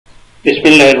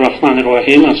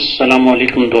बिस्मिल्लाहिर्रहमानिर्रहीम। अस्सलाम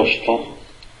वालेकुम दोस्तों,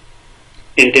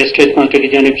 NTS टेस्ट मास्टर की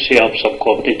जानिब से आप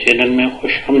सबको अपने चैनल में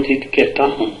खुशामदीद कहता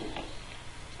हूँ।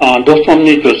 दोस्तों,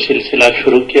 हमने जो सिलसिला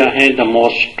शुरू किया है the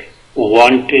most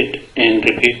wanted and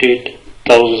repeated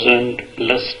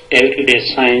 1000+ everyday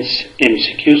science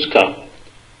MCQs का,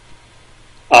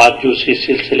 आज उसी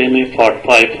सिलसिले में पार्ट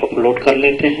 5 अपलोड कर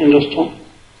लेते हैं। दोस्तों,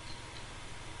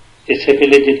 इससे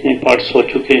पहले जितने पार्ट्स हो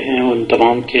चुके हैं उन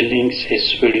तमाम के लिंक्स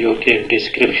इस वीडियो के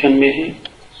डिस्क्रिप्शन में हैं,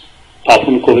 आप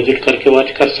उनको विजिट करके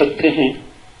वॉच कर सकते हैं।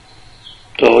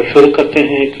 तो शुरू करते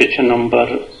हैं क्वेश्चन नंबर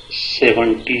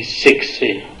 76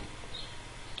 से।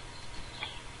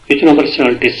 क्वेश्चन नंबर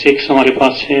 76 हमारे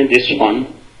पास है this one,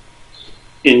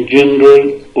 in general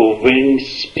wind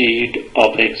speed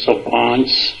of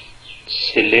 105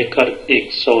 से लेकर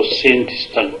 137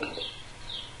 तक,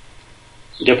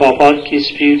 जब हवा की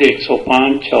स्पीड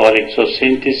 105 और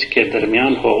 137 के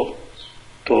दरमियान हो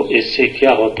तो इससे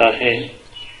क्या होता है।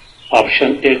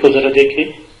 ऑप्शन ए को जरा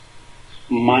देखें,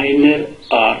 माइनर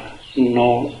और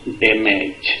नो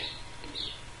डैमेज।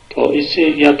 तो इससे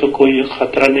या तो कोई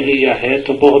खतरा नहीं या है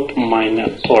तो बहुत माइनर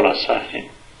थोड़ा सा है।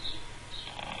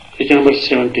 क्वेश्चन नंबर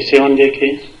 77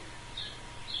 देखें,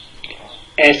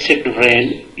 एसिड रेन,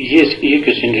 ये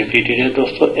क्वेश्चन रिपीटेड है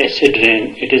दोस्तों। Acid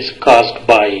rain it is caused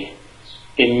bye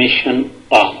emission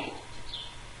of,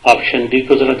 option D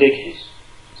को जरा देखें,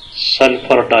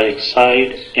 sulphur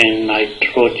dioxide and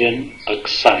nitrogen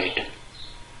oxide.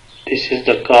 This is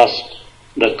the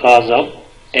cause of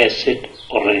acid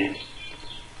rain.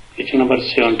 Question number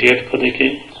 78 को देखें,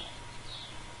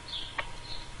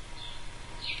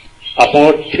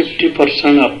 about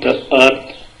 50% of the earth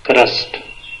crust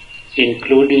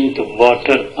including the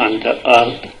water on the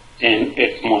earth and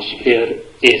atmosphere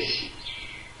is,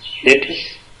 that is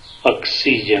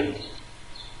oxygen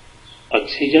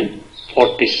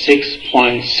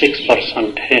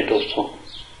 46.6% है दोस्तों।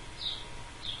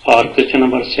 और question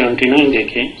number 79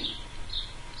 देखें,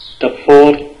 the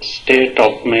fourth state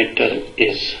of matter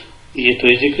is, ये तो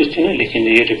easy question है लेकिन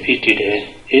ये रिपीटेड है,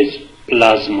 is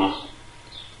plasma.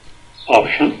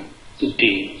 Option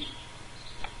D.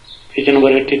 Question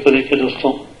number 80 को देखें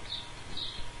दोस्तों,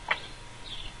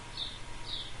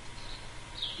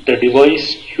 the device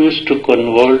used to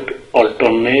convert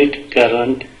alternate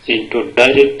current into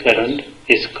direct current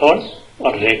is called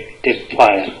a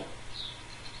rectifier.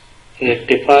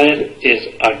 Rectifier is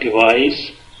a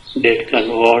device that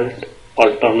converts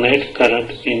alternate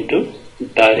current into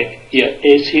direct या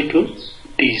AC to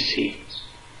DC।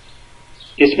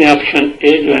 इसमें option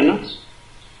A जो है ना,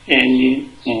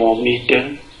 anemometer,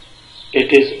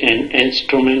 it is an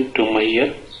instrument to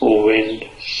measure wind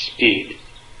speed।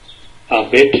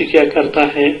 Battery क्या करता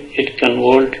है, it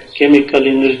convert chemical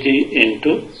energy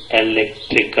into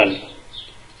electrical.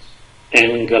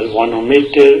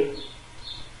 एंगलवानोमीटर,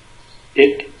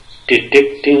 it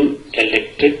detecting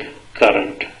electric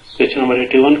current. Question number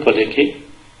 81 को देखिए,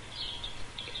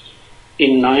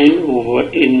 in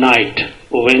night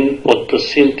when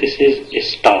photosynthesis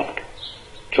stopped,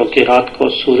 क्योंकि रात को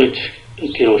सूरज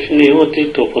की रोशनी होती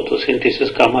तो फोटोसिंथेसिस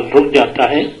का अमल रुक जाता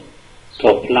है,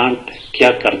 तो प्लांट क्या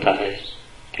करता है,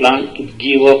 plant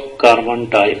give up carbon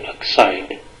dioxide,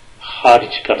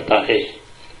 खारिज करता है,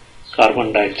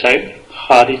 कार्बन डाइऑक्साइड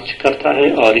खारिज करता है।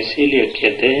 और इसीलिए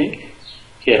कहते हैं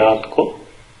कि रात को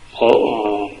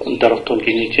दरख्तों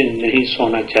के नीचे नहीं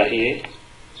सोना चाहिए।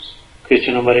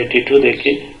 क्वेश्चन नंबर 82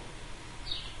 देखिए,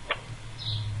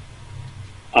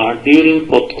 ड्यूरिंग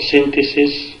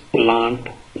फोटोसिंथेसिस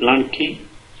प्लांट की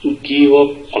give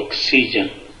up oxygen.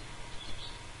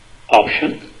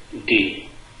 Option D.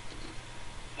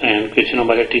 And question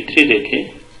number 83 देखिए,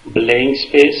 blank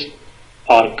space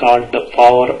are called the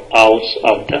power house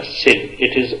of the cell.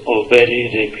 It is a very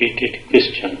repeated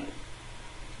question.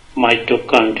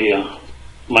 Mitochondria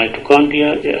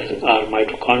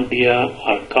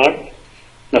are called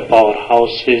the power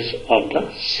houses of the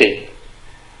cell.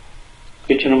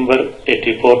 Question number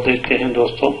 84 देखते हैं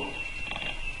दोस्तों,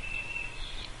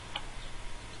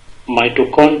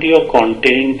 Mitochondria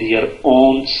contain their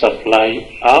own supply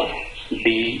of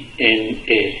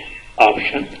DNA।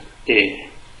 Option A.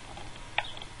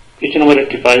 Question number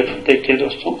 85 देखिए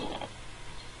दोस्तों,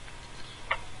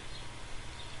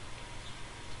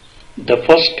 the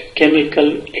first chemical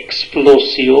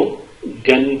explosive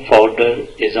gun powder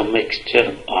is a mixture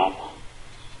of,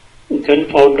 gun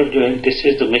powder जो है this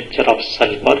is the mixture of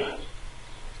sulphur,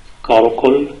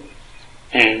 carbol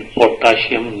and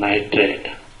potassium nitrate.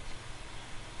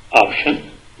 Option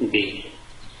B.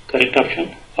 Correct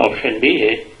option B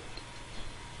है।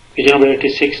 Question number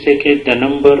 86 देखिए, the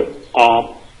number of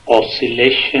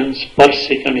oscillations पर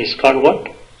second is called what,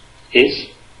 is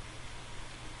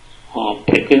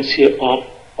frequency of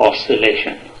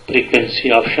oscillation. Frequency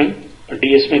option D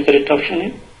इसमें correct option है।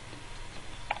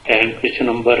 And question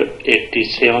number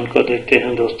 87 को देखते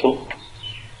हैं दोस्तों।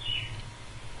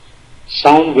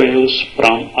 Sound waves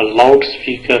from a loud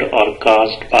speaker are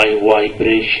caused bye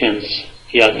vibrations,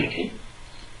 याद रखें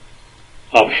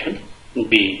ऑप्शन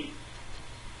बी।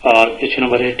 और क्वेश्चन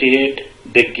नंबर 88,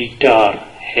 द गिटार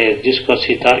है, जिसको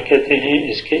सितार कहते हैं,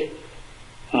 इसके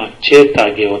 6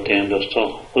 तागे होते हैं दोस्तों,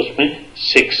 उसमें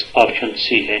 6 ऑप्शन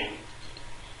सी है।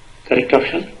 Correct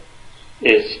option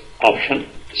is option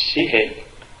C है।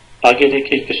 आगे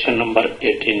देखिए क्वेश्चन नंबर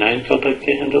 89 को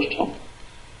देखते हैं दोस्तों।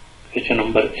 Question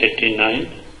number 89,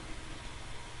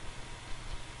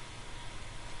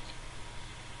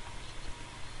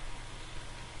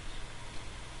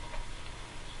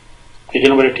 question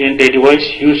number 18, the device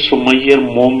used to measure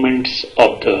movements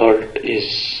of the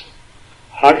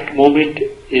heart movement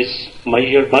is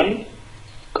measured by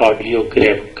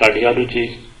cardiogram. Cardiology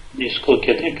जिसको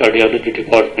कहते हैं, cardiology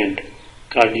department,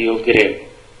 cardiograph.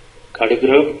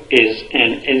 Cardiograph is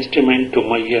an instrument to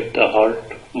measure the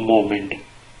heart movement.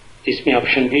 इसमें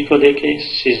option B को देखें,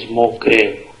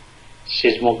 seismograph.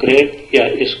 Seismograph या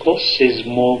इसको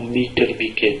seismometer भी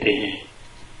कहते हैं।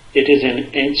 It is an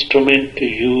instrument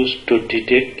used to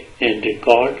detect and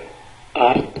record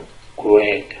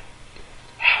earthquake.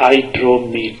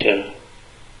 Hydrometer.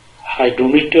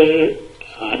 Hydrometer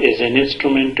is an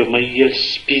instrument to measure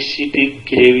specific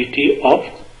gravity of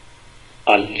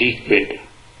a liquid.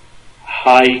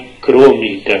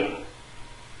 Hygrometer.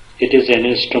 It is an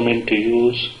instrument to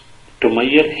use to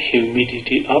measure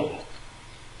humidity of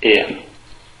air.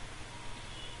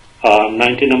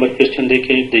 90 number question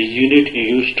देखें, the unit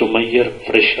use to major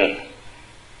pressure.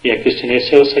 यह question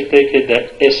ऐसे हो सकता है कि the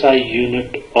SI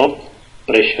unit of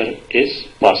pressure is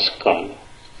pascal.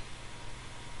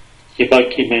 ये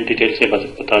बाकी मैं डिटेल से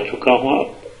बता चुका हूं।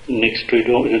 नेक्स्ट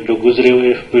वीडियो जो गुजरे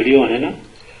हुए वीडियो है ना,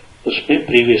 उसमें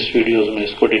प्रीवियस वीडियोज में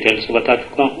इसको डिटेल से बता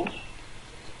चुका हूं।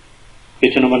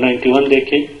 क्वेश्चन नंबर 91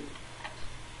 देखें,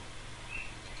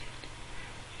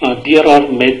 there are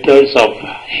methods of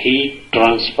heat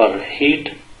transfer. Heat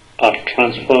are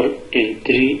transferred in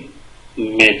 3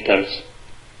 methods: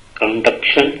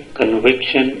 conduction,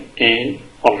 convection, and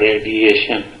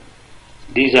radiation.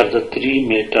 These are the 3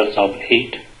 methods of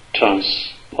heat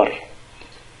transfer.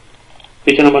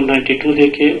 Question number 92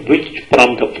 देखिए, which from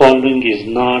the following is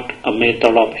not a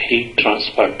method of heat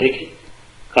transfer? देखिए,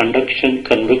 conduction,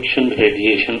 convection,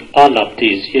 radiation, all of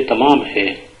these, ये तमाम है।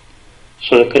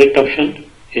 So the correct option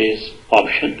is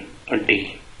option D.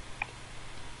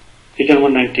 Question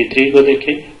number 93 को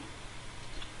देखें,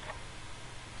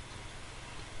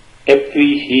 if we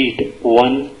heat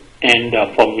one end of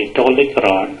a metallic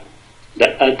rod, the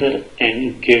other end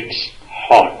gets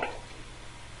hot.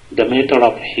 The method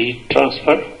of heat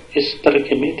transfer, इस तरह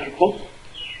के method को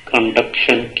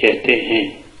conduction कहते हैं।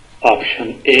 ऑप्शन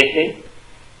ए है।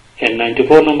 And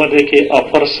 94 number देखिए, a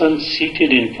person seated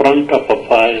in front of a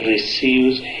fire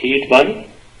receives heat by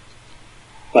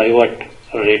what?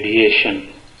 Radiation.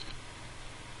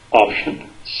 Option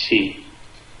C.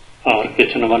 और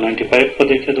question number 95 को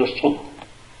देखिए दोस्तों,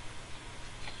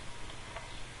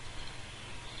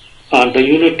 the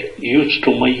unit used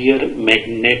to measure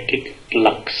magnetic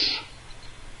flux,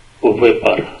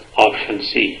 vapor, option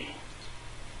C.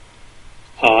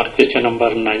 और question number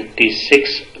 96,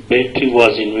 battery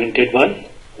was invented by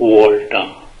वोल्टा,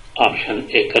 option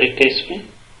A correct है इसमें।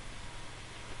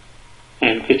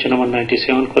 And question number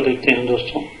 97 को देखते हैं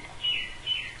दोस्तों,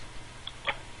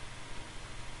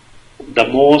 the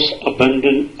most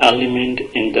abundant element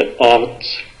in the earth's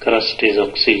crust is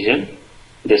oxygen.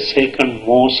 The second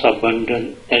most abundant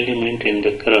element in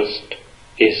the crust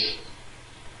is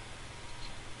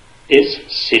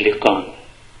silicon.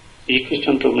 ये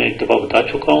question तो मैं एक दफा बता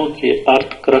चुका हूं कि earth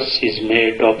crust is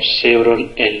made of several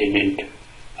element.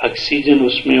 Oxygen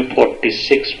उसमें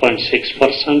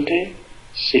 46.6% है,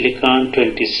 सिलिकॉन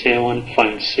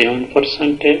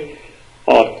 27.7% है,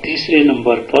 और तीसरे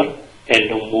नंबर पर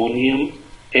एल्यूमिनियम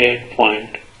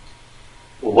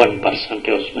 8.1%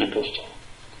 है उसमें दोस्तों।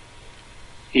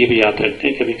 ये भी याद रखते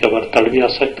हैं, कभी कभार तड़ भी आ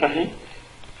सकता है।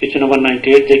 क्वेश्चन नंबर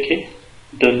 98 देखिए,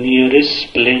 the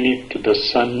nearest planet to the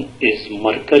sun is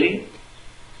mercury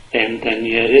and the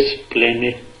nearest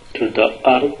planet to the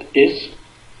earth is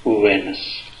Venus.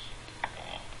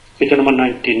 Question number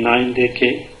 99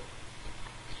 देखिए,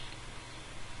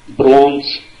 bronze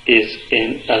is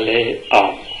an alloy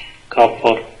of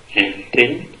copper and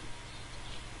tin.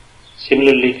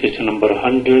 Similarly, question number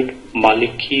 100,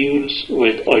 molecules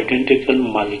with identical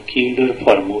molecular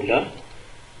formula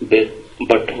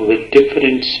but with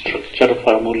different structure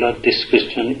formula. This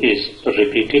question is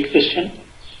repeated question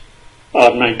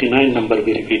और 99 number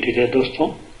भी repeated है दोस्तों।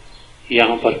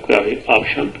 यहाँ पर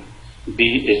option B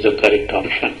is the correct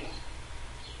option.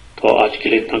 तो आज के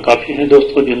लिए इतना काफी है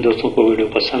दोस्तों। जिन दोस्तों को वीडियो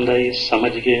पसंद आई,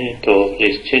 समझ गए हैं, तो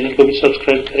प्लीज चैनल को भी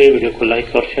सब्सक्राइब करें, वीडियो को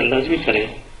लाइक और शेयर लाजमी करें।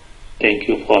 Thank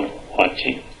you for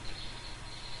watching.